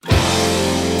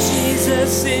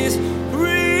Jesus is real.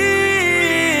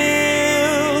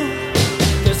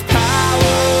 There's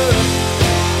power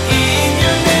in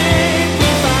your name. We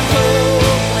find hope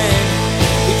when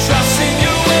we trust in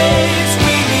your ways.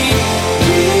 We need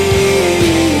real.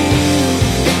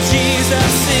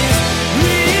 Jesus is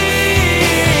real.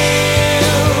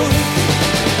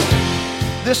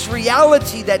 This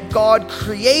reality that God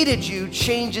created you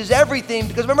changes everything,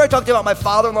 because remember I talked about my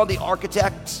father-in-law, the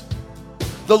architect?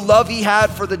 The love he had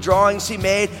for the drawings he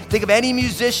made. Think of any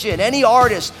musician, any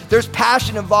artist, there's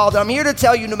passion involved. And I'm here to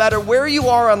tell you, no matter where you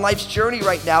are on life's journey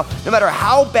right now, no matter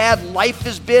how bad life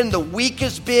has been, the week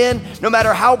has been, no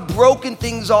matter how broken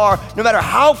things are, no matter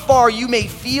how far you may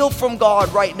feel from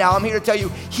God right now, I'm here to tell you,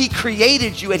 he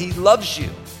created you and he loves you.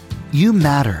 You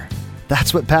matter.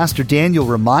 That's what Pastor Daniel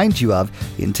reminds you of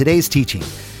in today's teaching.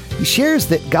 He shares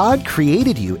that God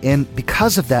created you, and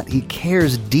because of that, he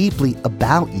cares deeply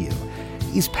about you.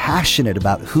 He's passionate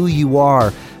about who you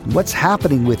are and what's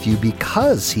happening with you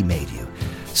because he made you.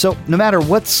 So no matter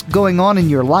what's going on in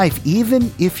your life,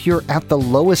 even if you're at the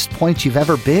lowest point you've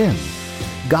ever been,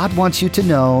 God wants you to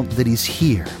know that he's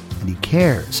here and he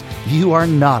cares. You are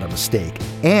not a mistake,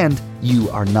 and you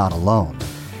are not alone.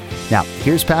 Now,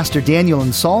 here's Pastor Daniel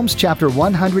in Psalms chapter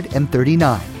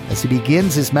 139 as he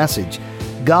begins his message,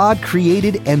 God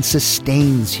created and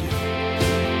sustains you.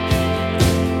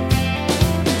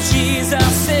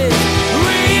 Jesus is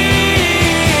real.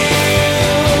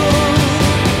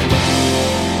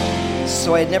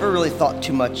 So I had never really thought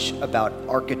too much about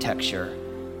architecture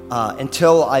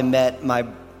until I met my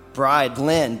bride,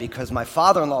 Lynn, because my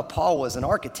father-in-law, Paul, was an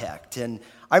architect. And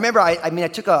I remember, I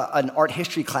took an art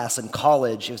history class in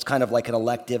college. It was kind of like an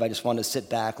elective. I just wanted to sit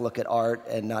back, look at art,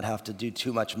 and not have to do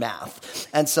too much math.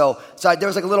 And so there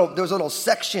was a little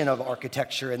section of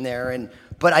architecture in there,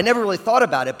 but I never really thought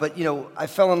about it. But, I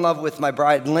fell in love with my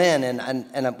bride, Lynn, and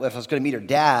if I was going to meet her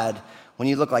dad, when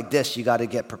you look like this, you got to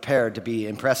get prepared to be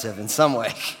impressive in some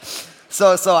way.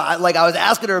 So I was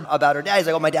asking her about her dad. He's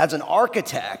like, oh, my dad's an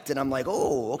architect. And I'm like,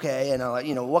 oh, okay. And I'm like,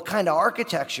 what kind of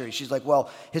architecture? She's like, well,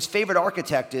 his favorite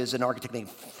architect is an architect named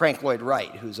Frank Lloyd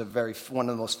Wright, who's one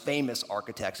of the most famous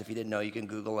architects. If you didn't know, you can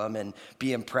Google him and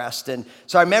be impressed. And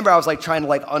so I remember I was trying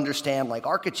to understand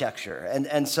architecture.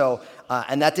 And so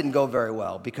that didn't go very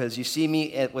well, because you see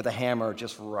me with a hammer,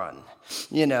 just run.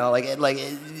 I'm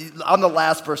the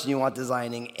last person you want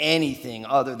designing anything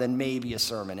other than maybe a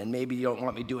sermon, and maybe you don't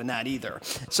want me doing that either.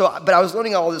 But I was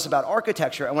learning all this about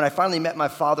architecture, and when I finally met my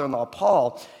father-in-law,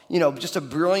 Paul, just a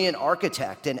brilliant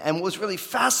architect, and what was really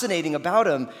fascinating about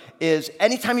him is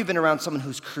anytime you've been around someone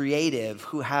who's creative,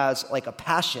 who has a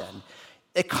passion,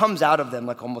 it comes out of them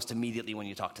almost immediately when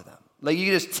you talk to them. You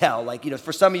can just tell,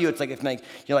 for some of you, it's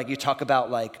if you talk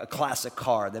about a classic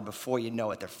car, then before you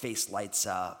know it, their face lights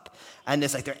up. And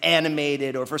it's they're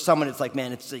animated, or for someone, it's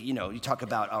man, it's, you talk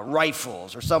about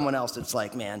rifles, or someone else, it's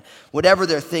man, whatever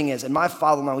their thing is. And my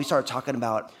father-in-law, we started talking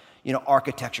about,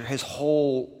 architecture, his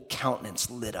whole countenance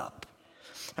lit up.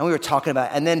 And we were talking about,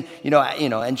 and then,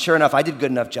 and sure enough, I did a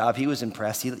good enough job. He was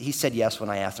impressed. He said yes when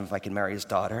I asked him if I could marry his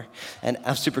daughter. And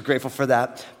I'm super grateful for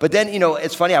that. But then,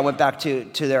 it's funny, I went back to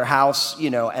their house,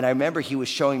 and I remember he was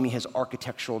showing me his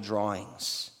architectural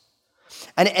drawings.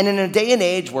 And in a day and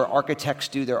age where architects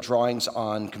do their drawings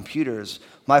on computers,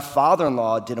 my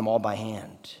father-in-law did them all by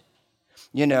hand.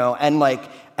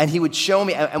 And he would show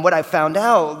me, and what I found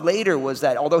out later was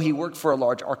that although he worked for a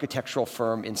large architectural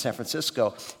firm in San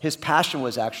Francisco, his passion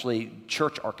was actually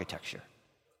church architecture.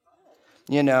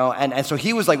 And so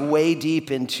he was way deep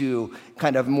into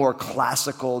kind of more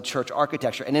classical church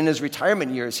architecture. And in his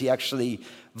retirement years, he actually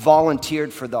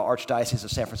volunteered for the Archdiocese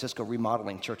of San Francisco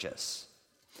remodeling churches.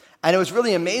 And it was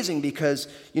really amazing because,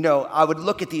 I would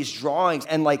look at these drawings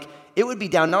and it would be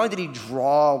down, not only did he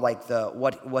draw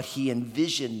what he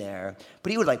envisioned there,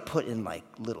 but he would put in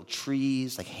little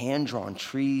trees, hand-drawn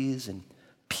trees, and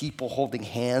people holding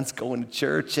hands going to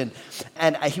church. And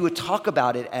he would talk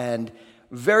about it, and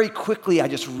very quickly I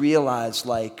just realized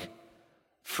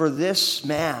for this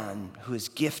man who is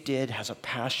gifted, has a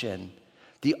passion,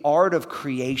 the art of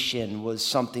creation was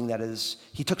something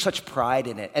he took such pride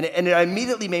in it. And it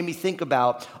immediately made me think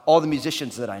about all the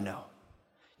musicians that I know.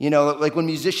 When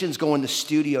musicians go in the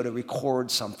studio to record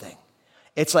something,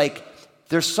 it's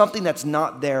there's something that's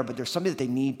not there, but there's something that they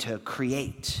need to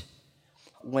create.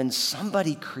 When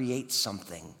somebody creates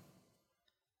something,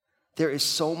 there is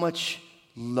so much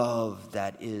love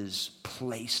that is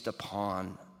placed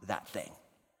upon that thing.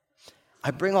 I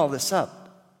bring all this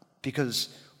up because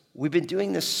we've been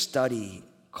doing this study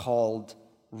called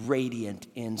Radiant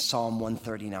in Psalm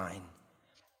 139.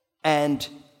 And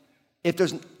if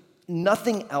there's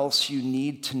nothing else you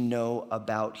need to know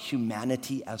about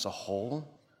humanity as a whole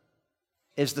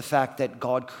is the fact that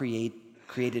God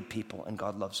created people and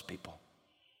God loves people.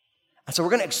 And so we're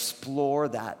going to explore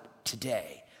that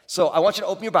today. So I want you to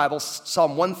open your Bibles,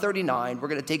 Psalm 139. We're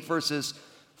going to take verses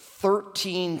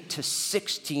 13 to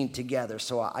 16 together.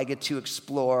 So I get to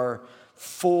explore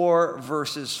 4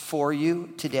 verses for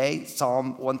you today,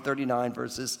 Psalm 139,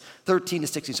 verses 13 to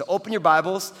 16. So open your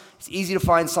Bibles. It's easy to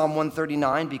find Psalm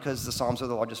 139 because the Psalms are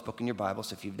the largest book in your Bible.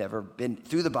 So if you've never been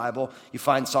through the Bible, you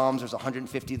find Psalms. There's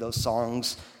 150 of those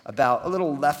songs about a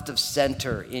little left of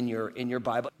center in your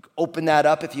Bible. Open that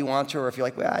up if you want to, or if you're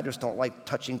like, well, I just don't like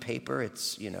touching paper.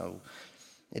 It's,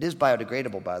 it is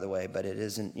biodegradable, by the way, but it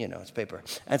isn't, it's paper.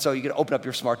 And so you can open up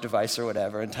your smart device or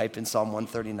whatever and type in Psalm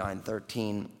 139,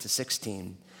 13 to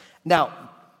 16. Now,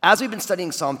 as we've been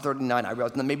studying Psalm 39, I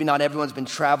realize that maybe not everyone's been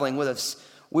traveling with us.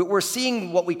 We're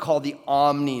seeing what we call the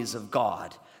omnis of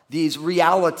God, these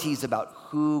realities about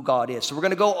who God is. So we're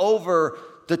going to go over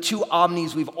the 2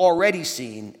 omnis we've already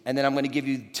seen, and then I'm going to give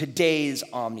you today's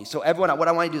omni. So everyone, what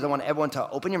I want you to do is I want everyone to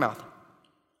open your mouth,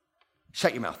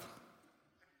 shut your mouth.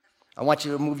 I want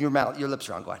you to move your lips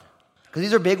around. Go ahead. Because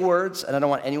these are big words, and I don't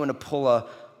want anyone to pull a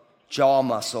jaw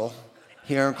muscle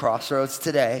here in Crossroads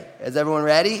today. Is everyone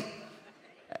ready?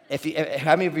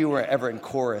 How many of you were ever in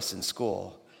chorus in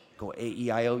school? Go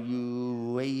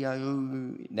A-E-I-O-U,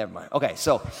 A-E-I-O-U. Never mind. Okay,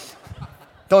 so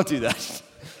don't do that.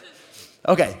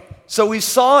 Okay, so we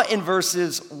saw in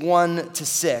verses 1 to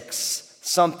 6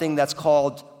 something that's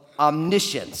called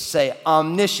omniscience. Say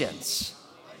omniscience.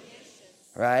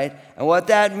 Right? And what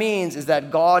that means is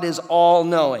that God is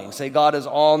all-knowing. Say, God is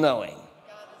all-knowing.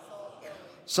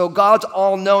 So God's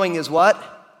all-knowing is what?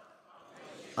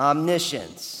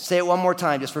 Omniscience. Say it one more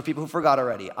time, just for people who forgot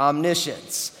already.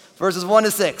 Omniscience. Verses 1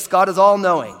 to 6, God is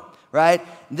all-knowing, right?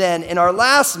 Then in our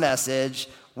last message,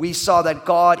 we saw that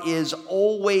God is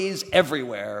always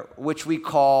everywhere, which we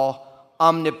call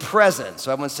omnipresence.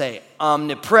 So everyone say,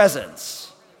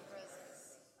 omnipresence.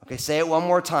 Okay, say it one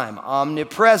more time.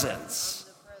 Omnipresence.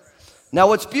 Now,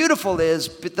 what's beautiful is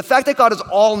the fact that God is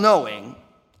all-knowing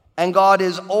and God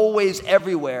is always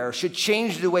everywhere should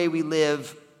change the way we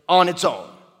live on its own.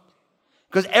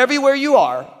 Because everywhere you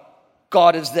are,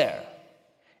 God is there.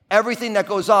 Everything that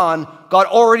goes on, God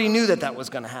already knew that was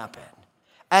going to happen.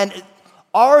 And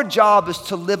our job is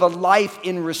to live a life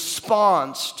in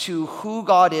response to who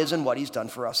God is and what He's done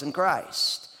for us in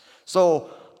Christ. So,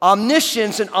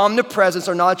 omniscience and omnipresence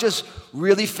are not just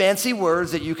really fancy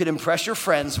words that you could impress your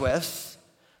friends with,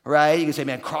 right? You can say,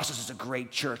 man, Crosses is a great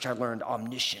church. I learned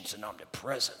omniscience and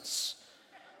omnipresence.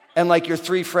 And like your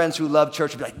 3 friends who love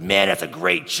church would be like, man, that's a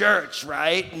great church,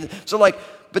 right? And so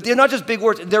but they're not just big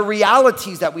words. They're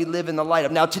realities that we live in the light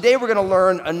of. Now, today we're going to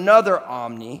learn another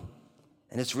omni,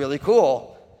 and it's really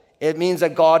cool. It means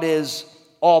that God is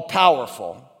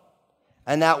all-powerful,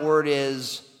 and that word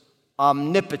is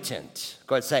omnipotent.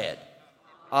 Go ahead, say it.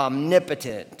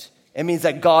 Omnipotent. It means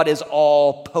that God is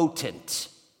all potent,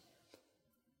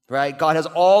 right? God has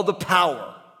all the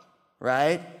power,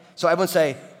 right? So everyone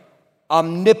say,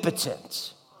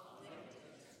 omnipotent.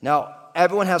 Now,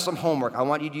 everyone has some homework. I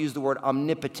want you to use the word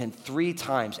omnipotent 3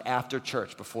 times after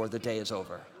church before the day is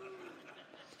over.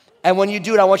 And when you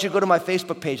do it, I want you to go to my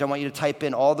Facebook page. I want you to type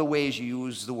in all the ways you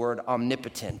use the word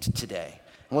omnipotent today.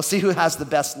 And we'll see who has the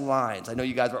best lines. I know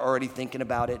you guys are already thinking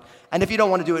about it. And if you don't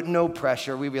want to do it, no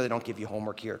pressure. We really don't give you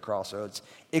homework here at Crossroads,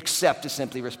 except to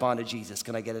simply respond to Jesus.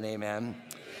 Can I get an amen?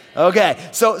 Okay,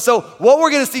 so what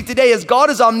we're going to see today is God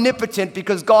is omnipotent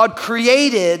because God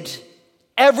created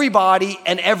everybody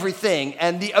and everything.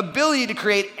 And the ability to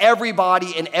create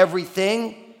everybody and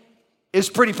everything is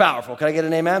pretty powerful. Can I get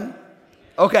an amen?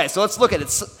 Okay, so let's look at it.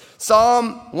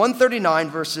 Psalm 139,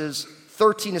 verses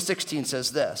 13 to 16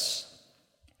 says this.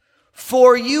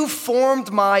 For you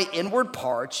formed my inward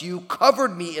parts, you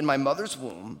covered me in my mother's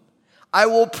womb. I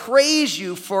will praise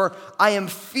you, for I am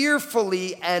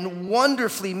fearfully and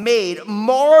wonderfully made.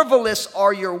 Marvelous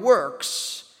are your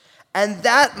works, and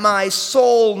that my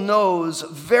soul knows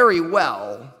very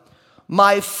well.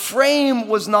 My frame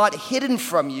was not hidden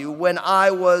from you when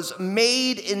I was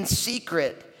made in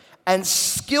secret and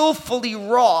skillfully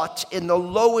wrought in the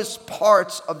lowest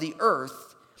parts of the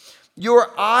earth.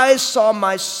 Your eyes saw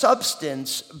my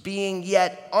substance being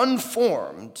yet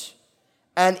unformed,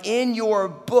 and in your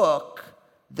book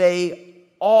they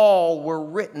all were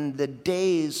written, the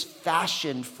days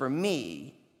fashioned for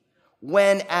me,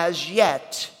 when as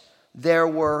yet there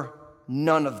were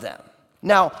none of them.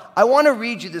 Now, I want to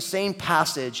read you the same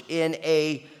passage in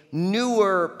a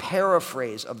newer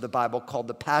paraphrase of the Bible called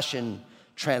the Passion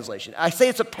Translation. I say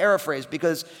it's a paraphrase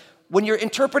because when you're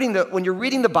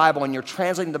reading the Bible and you're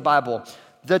translating the Bible,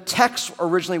 the texts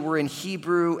originally were in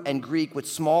Hebrew and Greek with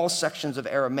small sections of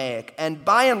Aramaic. And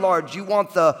by and large, you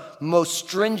want the most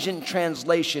stringent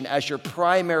translation as your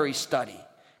primary study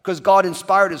because God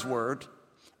inspired his word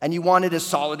and you want it as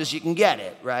solid as you can get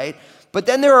it, right? But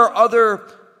then there are other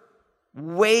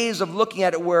ways of looking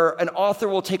at it where an author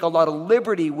will take a lot of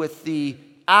liberty with the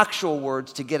actual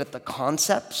words to get at the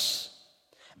concepts.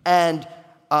 And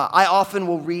I often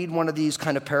will read one of these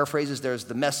kind of paraphrases. There's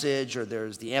the Message, or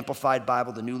there's the Amplified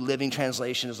Bible, the New Living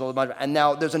Translation, and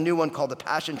now there's a new one called the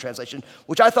Passion Translation,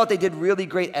 which I thought they did really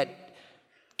great at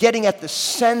getting at the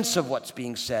sense of what's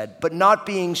being said, but not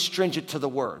being stringent to the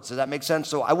words. Does that make sense?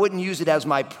 So I wouldn't use it as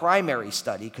my primary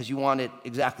study, because you want it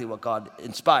exactly what God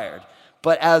inspired.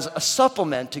 But as a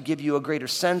supplement to give you a greater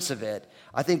sense of it,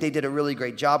 I think they did a really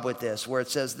great job with this, where it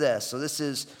says this. So this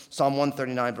is Psalm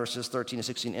 139, verses 13 to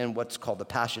 16, in what's called the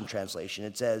Passion Translation.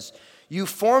 It says, "You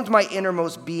formed my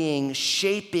innermost being,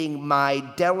 shaping my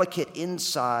delicate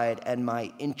inside and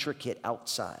my intricate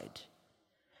outside,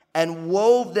 and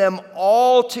wove them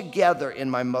all together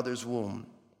in my mother's womb.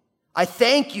 I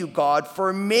thank you, God,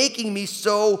 for making me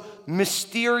so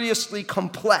mysteriously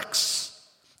complex.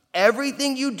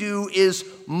 Everything you do is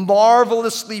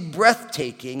marvelously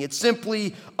breathtaking. It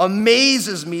simply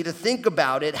amazes me to think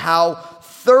about it, how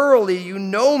thoroughly you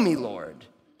know me, Lord.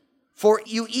 For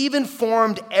you even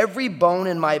formed every bone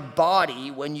in my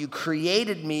body when you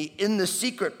created me in the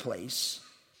secret place.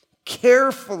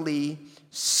 Carefully,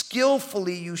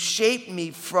 skillfully, you shaped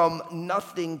me from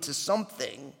nothing to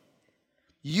something.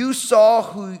 You saw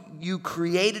who you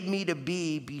created me to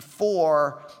be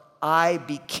before I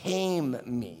became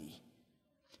me.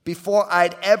 Before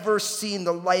I'd ever seen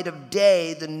the light of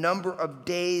day, the number of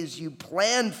days you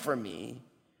planned for me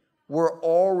were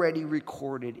already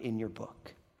recorded in your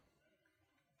book."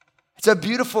 It's a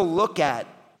beautiful look at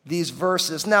these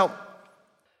verses. Now,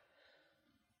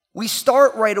 we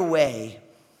start right away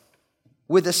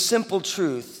with a simple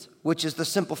truth, which is the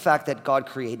simple fact that God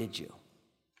created you.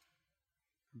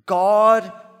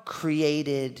 God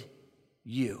created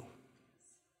you.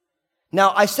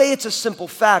 Now, I say it's a simple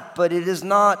fact, but it is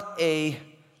not a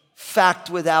fact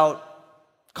without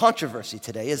controversy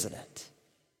today, isn't it?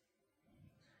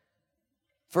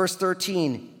 Verse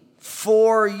 13,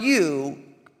 "For you,"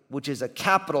 which is a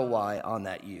capital Y on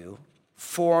that you,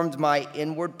 "formed my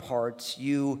inward parts.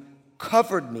 You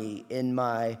covered me in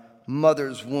my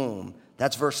mother's womb."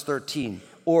 That's verse 13.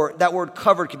 Or that word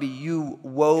covered could be you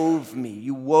wove me.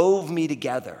 You wove me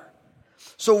together.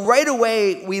 So right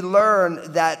away, we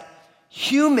learn that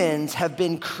humans have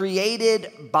been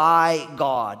created by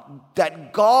God,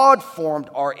 that God formed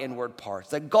our inward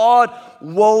parts, that God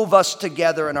wove us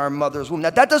together in our mother's womb. Now,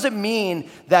 that doesn't mean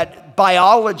that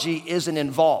biology isn't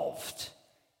involved.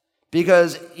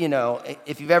 Because,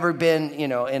 if you've ever been,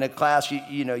 in a class,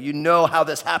 you know how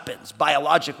this happens,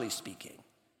 biologically speaking.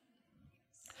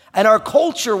 And our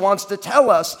culture wants to tell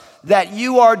us that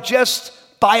you are just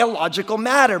biological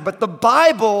matter, but the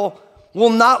Bible will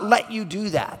not let you do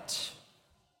that.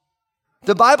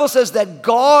 The Bible says that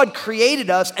God created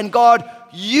us and God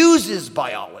uses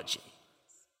biology,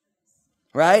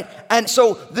 right? And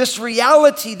so this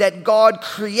reality that God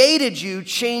created you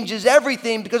changes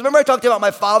everything, because remember I talked about my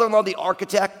father-in-law, the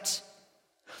architect?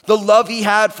 The love he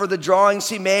had for the drawings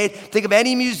he made. Think of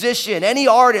any musician, any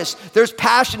artist, there's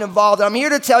passion involved. And I'm here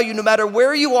to tell you, no matter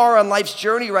where you are on life's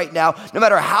journey right now, no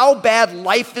matter how bad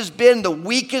life has been, the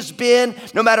week has been,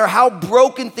 no matter how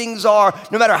broken things are,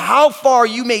 no matter how far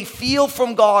you may feel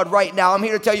from God right now, I'm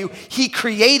here to tell you, he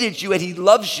created you and he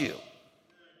loves you.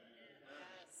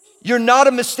 You're not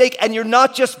a mistake, and you're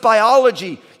not just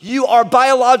biology. You are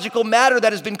biological matter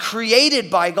that has been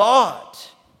created by God.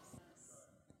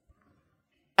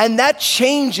 And that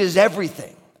changes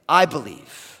everything, I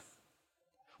believe.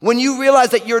 When you realize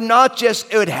that you're not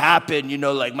just, it happened,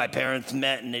 like my parents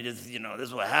met and they just, this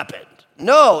is what happened.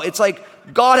 No, it's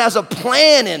like God has a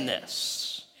plan in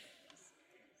this.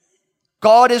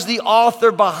 God is the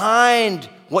author behind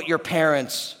what your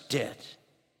parents did.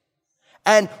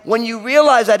 And when you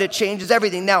realize that, it changes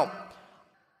everything. Now,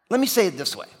 let me say it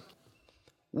this way.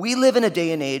 We live in a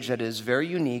day and age that is very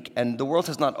unique, and the world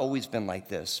has not always been like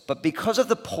this. But because of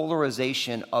the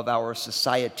polarization of our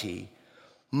society,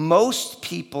 most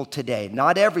people today,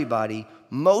 not everybody,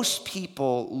 most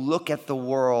people look at the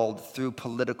world through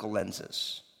political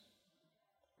lenses,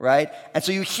 right? And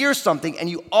so you hear something and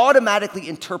you automatically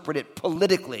interpret it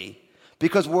politically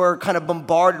because we're kind of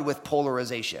bombarded with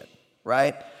polarization,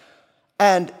 right?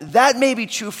 And that may be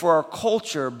true for our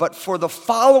culture, but for the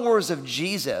followers of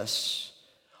Jesus,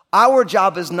 Our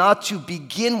job is not to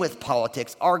begin with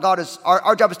politics. Our job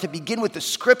is to begin with the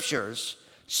scriptures,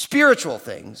 spiritual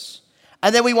things,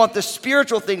 and then we want the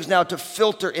spiritual things now to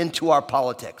filter into our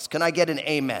politics. Can I get an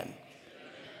amen?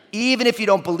 Even if you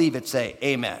don't believe it, say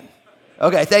amen.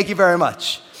 Okay, thank you very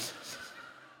much.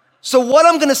 So what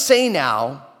I'm going to say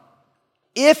now,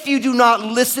 if you do not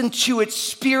listen to it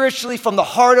spiritually from the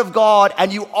heart of God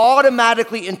and you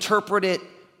automatically interpret it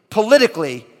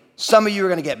politically, some of you are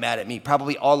going to get mad at me,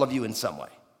 probably all of you in some way.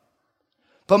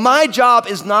 But my job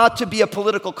is not to be a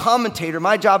political commentator.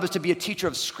 My job is to be a teacher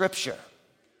of Scripture,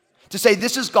 to say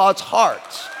this is God's heart.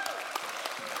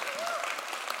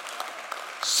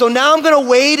 So now I'm going to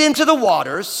wade into the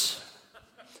waters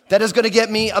that is going to get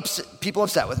people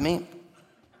upset with me,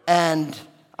 and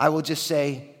I will just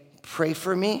say, pray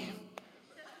for me.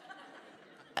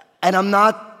 And I'm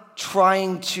not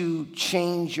trying to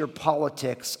change your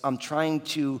politics. I'm trying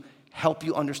to help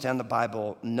you understand the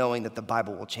Bible, knowing that the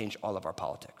Bible will change all of our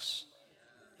politics,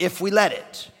 if we let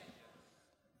it.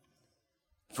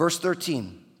 Verse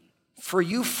 13, for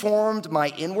you formed my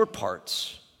inward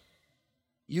parts.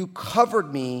 You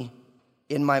covered me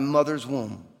in my mother's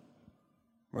womb,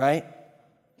 right?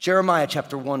 Jeremiah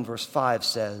chapter 1, verse 5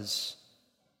 says,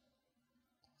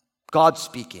 God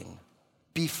speaking,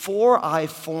 before I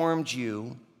formed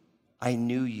you, I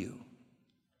knew you.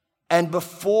 And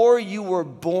before you were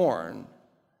born,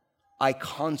 I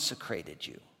consecrated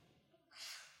you.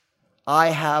 I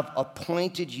have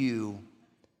appointed you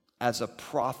as a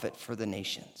prophet for the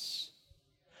nations.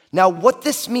 Now, what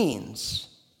this means,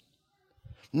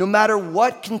 no matter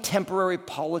what contemporary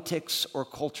politics or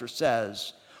culture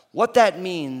says, what that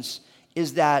means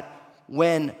is that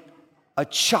when a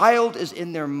child is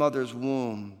in their mother's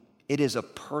womb, it is a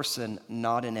person,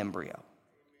 not an embryo.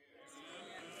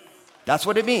 That's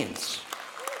what it means.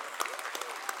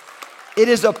 It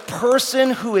is a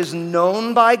person who is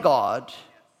known by God,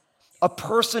 a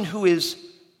person who is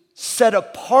set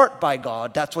apart by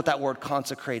God. That's what that word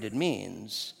consecrated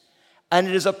means. And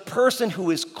it is a person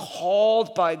who is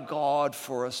called by God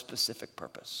for a specific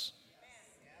purpose.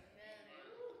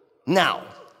 Now,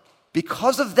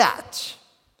 because of that,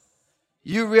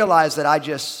 you realize that I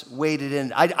just waded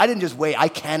in. I didn't just wade, I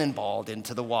cannonballed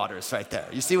into the waters right there.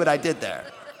 You see what I did there?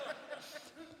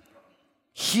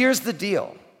 Here's the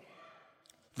deal.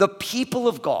 The people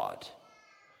of God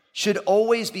should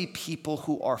always be people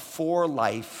who are for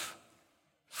life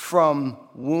from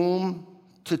womb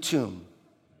to tomb.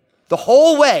 The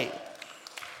whole way.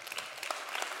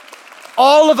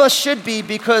 All of us should be,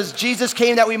 because Jesus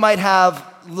came that we might have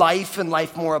life and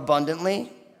life more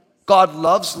abundantly. God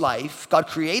loves life. God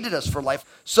created us for life.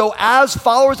 So as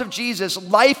followers of Jesus,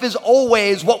 life is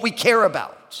always what we care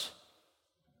about.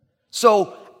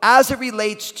 So as it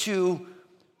relates to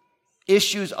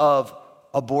issues of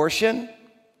abortion,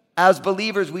 as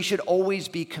believers, we should always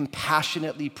be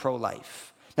compassionately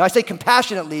pro-life. Now, I say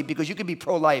compassionately because you can be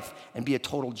pro-life and be a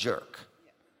total jerk.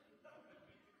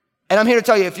 And I'm here to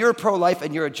tell you, if you're pro-life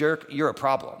and you're a jerk, you're a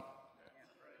problem.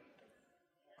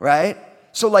 Right?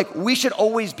 So, we should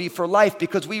always be for life,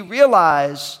 because we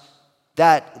realize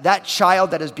that that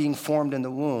child that is being formed in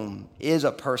the womb is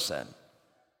a person.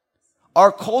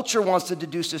 Our culture wants to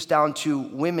deduce this down to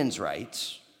women's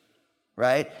rights,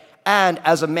 right? And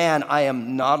as a man, I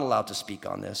am not allowed to speak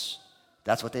on this.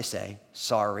 That's what they say.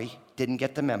 Sorry, didn't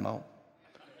get the memo.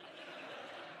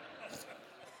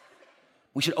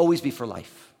 We should always be for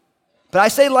life. But I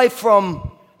say life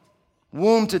from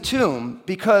womb to tomb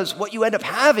because what you end up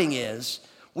having is,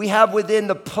 we have within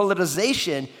the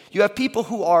politicization, you have people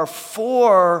who are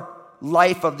for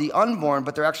life of the unborn,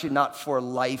 but they're actually not for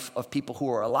life of people who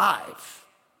are alive.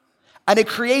 And it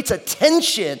creates a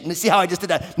tension. And see how I just did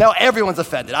that? Now everyone's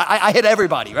offended. I hit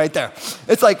everybody right there.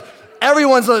 It's like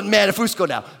everyone's a manifusco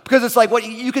now. Because it's like, what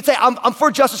you could say, I'm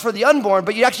for justice for the unborn,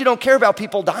 but you actually don't care about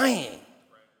people dying.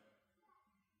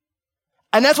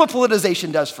 And that's what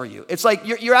politicization does for you. It's like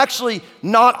you're actually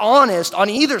not honest on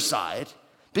either side,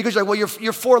 because you're like, well,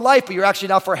 you're for life, but you're actually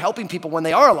not for helping people when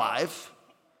they are alive.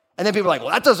 And then people are like, well,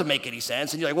 that doesn't make any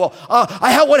sense. And you're like, well,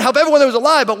 I want to help everyone that was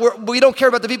alive, but we don't care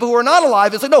about the people who are not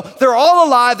alive. It's like, no, they're all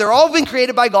alive. They're all been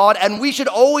created by God, and we should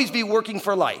always be working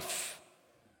for life.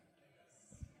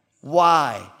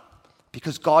 Why?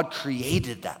 Because God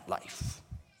created that life.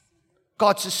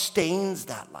 God sustains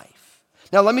that life.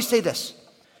 Now, let me say this,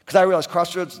 because I realize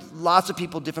Crossroads, lots of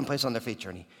people, different place on their faith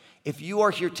journey. If you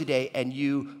are here today and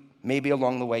you, maybe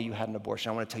along the way you had an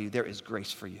abortion, I want to tell you there is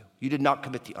grace for you. You did not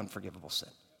commit the unforgivable sin.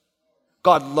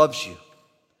 God loves you.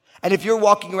 And if you're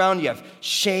walking around, you have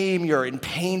shame, you're in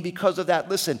pain because of that,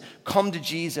 listen, come to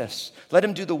Jesus. Let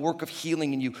him do the work of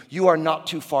healing in you. You are not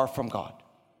too far from God.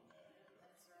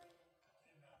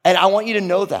 And I want you to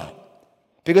know that.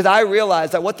 Because I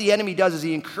realize that what the enemy does is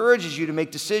he encourages you to make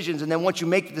decisions, and then once you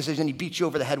make the decision, he beats you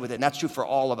over the head with it. And that's true for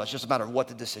all of us, just a matter of what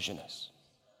the decision is.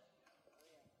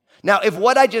 Now, if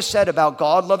what I just said about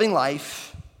God loving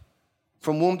life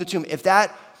from womb to tomb, if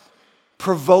that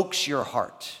provokes your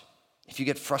heart, if you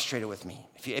get frustrated with me,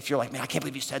 if you're like, man, I can't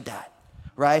believe you said that,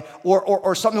 right?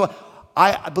 Or something like,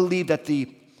 I believe that the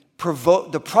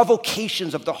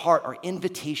provocations of the heart are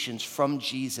invitations from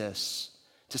Jesus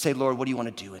to say, Lord, what do you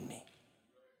want to do in me?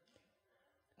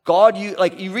 God,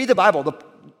 you read the Bible,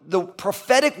 the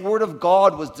prophetic word of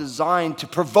God was designed to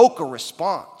provoke a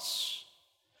response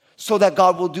so that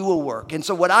God will do a work. And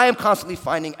so what I am constantly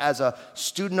finding as a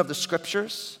student of the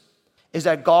scriptures is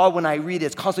that God, when I read it,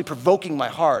 is constantly provoking my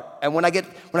heart. And when I get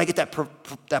that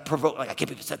provoke, like, I can't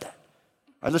believe he said that.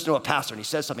 I listen to a pastor and he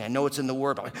says something, I know it's in the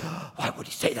word, but I'm like, why would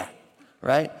he say that,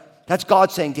 right? That's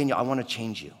God saying, Daniel, I want to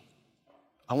change you.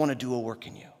 I want to do a work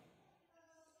in you.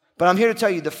 But I'm here to tell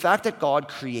you, the fact that God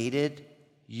created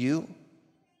you,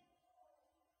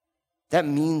 that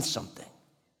means something.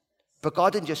 But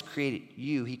God didn't just create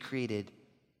you, he created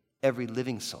every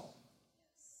living soul,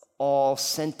 all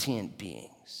sentient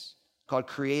beings. God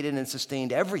created and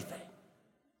sustained everything.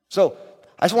 So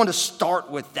I just wanted to start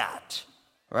with that,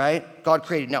 right? God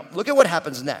created. Now, look at what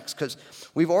happens next, because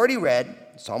we've already read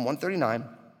Psalm 139,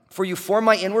 for you formed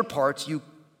my inward parts, you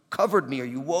covered me, or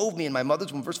you wove me in my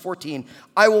mother's womb. Verse 14,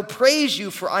 I will praise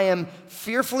you, for I am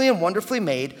fearfully and wonderfully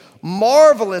made.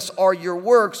 Marvelous are your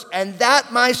works, and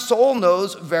that my soul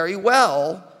knows very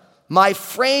well. My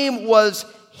frame was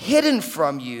hidden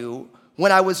from you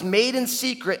when I was made in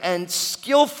secret and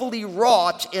skillfully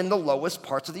wrought in the lowest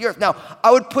parts of the earth. Now,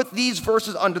 I would put these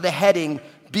verses under the heading,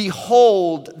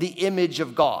 behold the image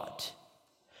of God.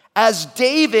 As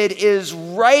David is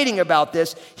writing about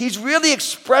this, he's really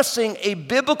expressing a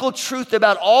biblical truth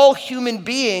about all human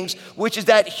beings, which is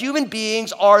that human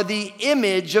beings are the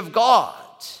image of God.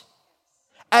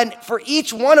 And for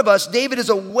each one of us, David is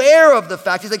aware of the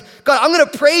fact. He's like, God, I'm going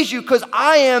to praise you because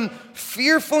I am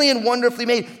fearfully and wonderfully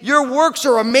made. Your works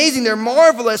are amazing. They're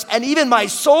marvelous. And even my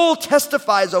soul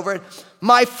testifies over it.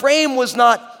 My frame was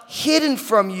not hidden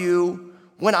from you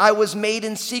when I was made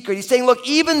in secret. He's saying, look,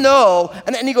 even though,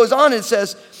 and then he goes on and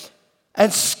says,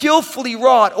 and skillfully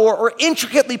wrought or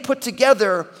intricately put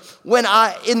together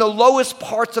in the lowest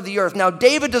parts of the earth. Now,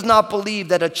 David does not believe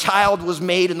that a child was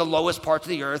made in the lowest parts of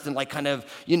the earth and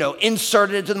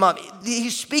inserted into the mom.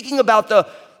 He's speaking about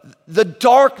the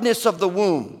darkness of the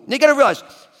womb. And you gotta realize,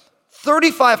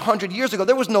 3,500 years ago,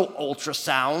 there was no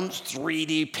ultrasounds,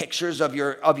 3D pictures of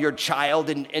your child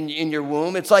in your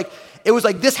womb. It was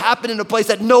like this happened in a place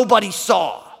that nobody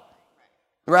saw,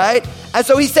 right? And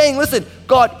so he's saying, listen,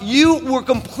 God, you were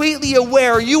completely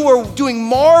aware. You were doing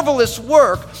marvelous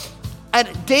work.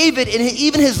 And David, in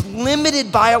even his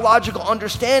limited biological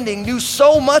understanding, knew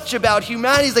so much about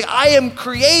humanity. He's like, I am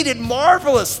created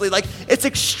marvelously. Like, it's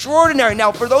extraordinary.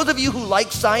 Now, for those of you who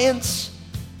like science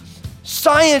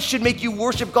should make you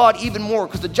worship God even more,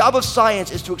 because the job of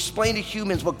science is to explain to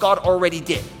humans what God already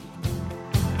did.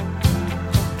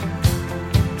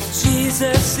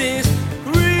 Jesus is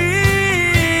real.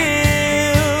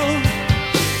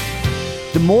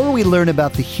 The more we learn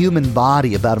about the human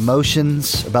body, about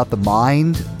emotions, about the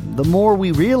mind, the more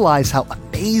we realize how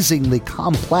amazingly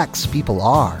complex people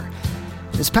are.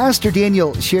 As Pastor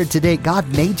Daniel shared today, God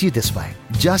made you this way,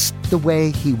 just the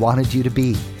way he wanted you to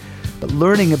be. But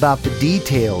learning about the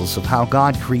details of how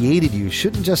God created you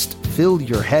shouldn't just fill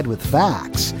your head with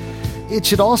facts. It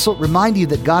should also remind you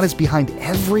that God is behind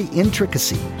every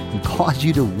intricacy and cause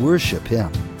you to worship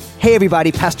him. Hey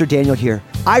everybody, Pastor Daniel here.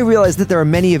 I realize that there are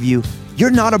many of you, you're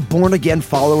not a born-again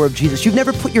follower of Jesus. You've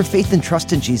never put your faith and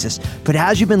trust in Jesus. But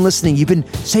as you've been listening, you've been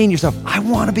saying to yourself, I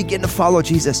want to begin to follow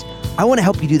Jesus. I want to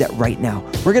help you do that right now.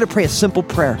 We're going to pray a simple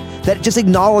prayer that just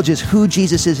acknowledges who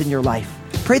Jesus is in your life.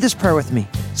 Pray this prayer with me.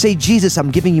 Say, Jesus,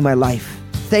 I'm giving you my life.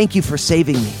 Thank you for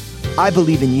saving me. I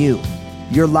believe in you,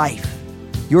 your life,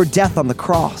 your death on the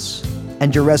cross,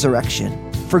 and your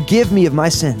resurrection. Forgive me of my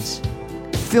sins.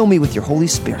 Fill me with your Holy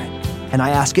Spirit. And I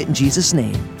ask it in Jesus'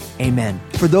 name. Amen.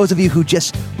 For those of you who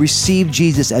just received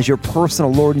Jesus as your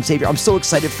personal Lord and Savior, I'm so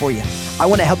excited for you. I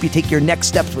want to help you take your next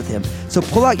steps with him. So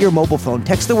pull out your mobile phone,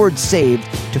 text the word SAVED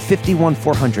to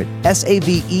 51400,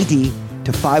 SAVED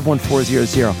to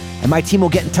 51400. And my team will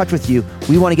get in touch with you.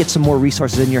 We want to get some more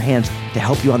resources in your hands to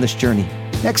help you on this journey.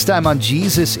 Next time on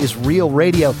Jesus is Real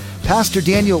Radio, Pastor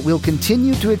Daniel will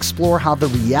continue to explore how the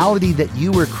reality that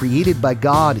you were created by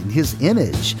God in his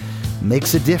image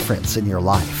makes a difference in your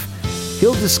life.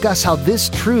 He'll discuss how this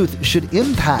truth should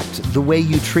impact the way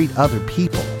you treat other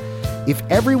people. If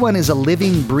everyone is a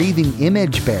living, breathing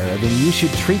image bearer, then you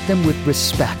should treat them with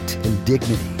respect and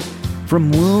dignity.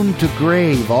 From womb to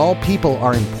grave, all people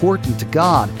are important to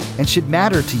God and should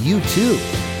matter to you too.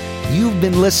 You've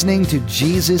been listening to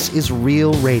Jesus is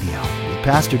Real Radio with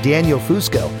Pastor Daniel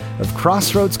Fusco of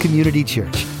Crossroads Community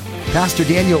Church. Pastor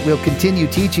Daniel will continue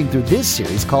teaching through this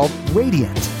series called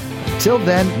Radiant. Until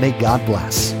then, may God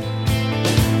bless.